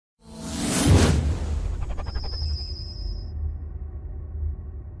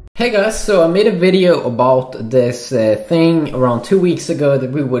Hey guys, so I made a video about this thing around 2 weeks ago that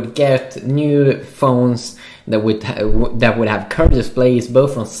we would get new phones that would have curved displays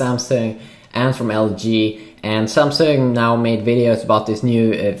both from Samsung and from LG. And Samsung now made videos about this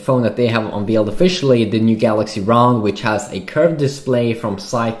new phone that they have unveiled officially, the new Galaxy Round, which has a curved display from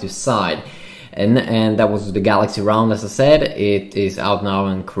side to side. And that was the Galaxy Round, as I said. It is out now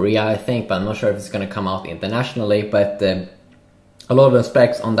in Korea, I think, but I'm not sure if it's going to come out internationally. But a lot of the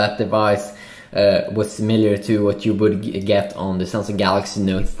specs on that device was similar to what you would get on the Samsung Galaxy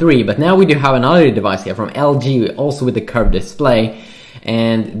Note 3. But now we do have another device here from LG, also with a curved display.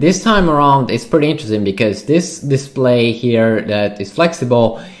 And this time around it's pretty interesting because this display here that is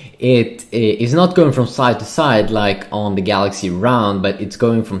flexible, it is not going from side to side like on the Galaxy Round, but it's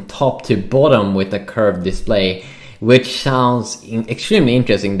going from top to bottom with a curved display, which sounds extremely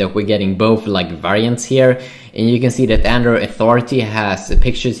interesting that we're getting both like variants here. And you can see that Android Authority has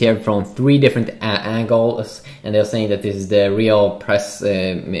pictures here from 3 different angles, and they're saying that this is the real press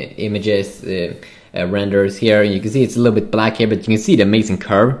images renders here. And you can see it's a little bit black here, but you can see the amazing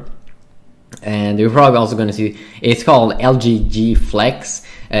curve. And you're probably also going to see it's called LG G Flex.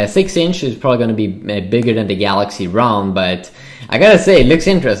 6 inch is probably going to be bigger than the Galaxy Round, but I gotta say it looks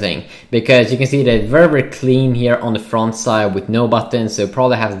interesting because you can see that it's very clean here on the front side with no buttons, so it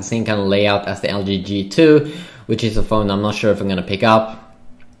probably has the same kind of layout as the LG G2, which is a phone I'm not sure if I'm gonna pick up,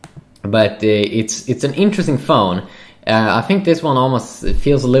 but it's an interesting phone. I think this one almost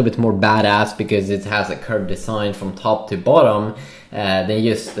feels a little bit more badass because it has a curved design from top to bottom than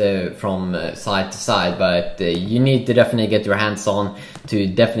just from side to side, but you need to definitely get your hands on to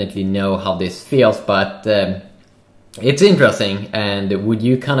definitely know how this feels. But it's interesting, and would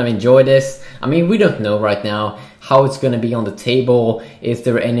you kind of enjoy this? I mean, we don't know right now how it's going to be on the table. Is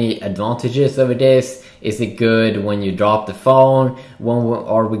there any advantages over this? Is it good when you drop the phone? When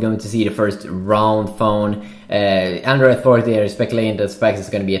are we going to see the first round phone? Android Authority are speculating that the specs is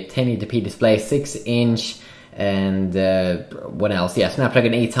going to be a 1080p display, 6 inch, and what else? Yeah,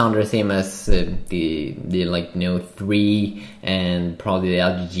 Snapdragon 800, same as the like Note 3 and probably the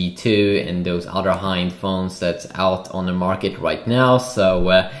LG G2 and those other high-end phones that's out on the market right now.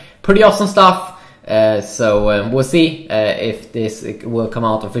 So pretty awesome stuff. We'll see if this will come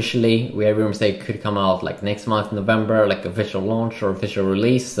out officially. We have rumors that it could come out like next month, November, like official launch or official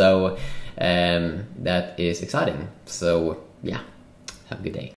release. So that is exciting. So yeah, have a good day.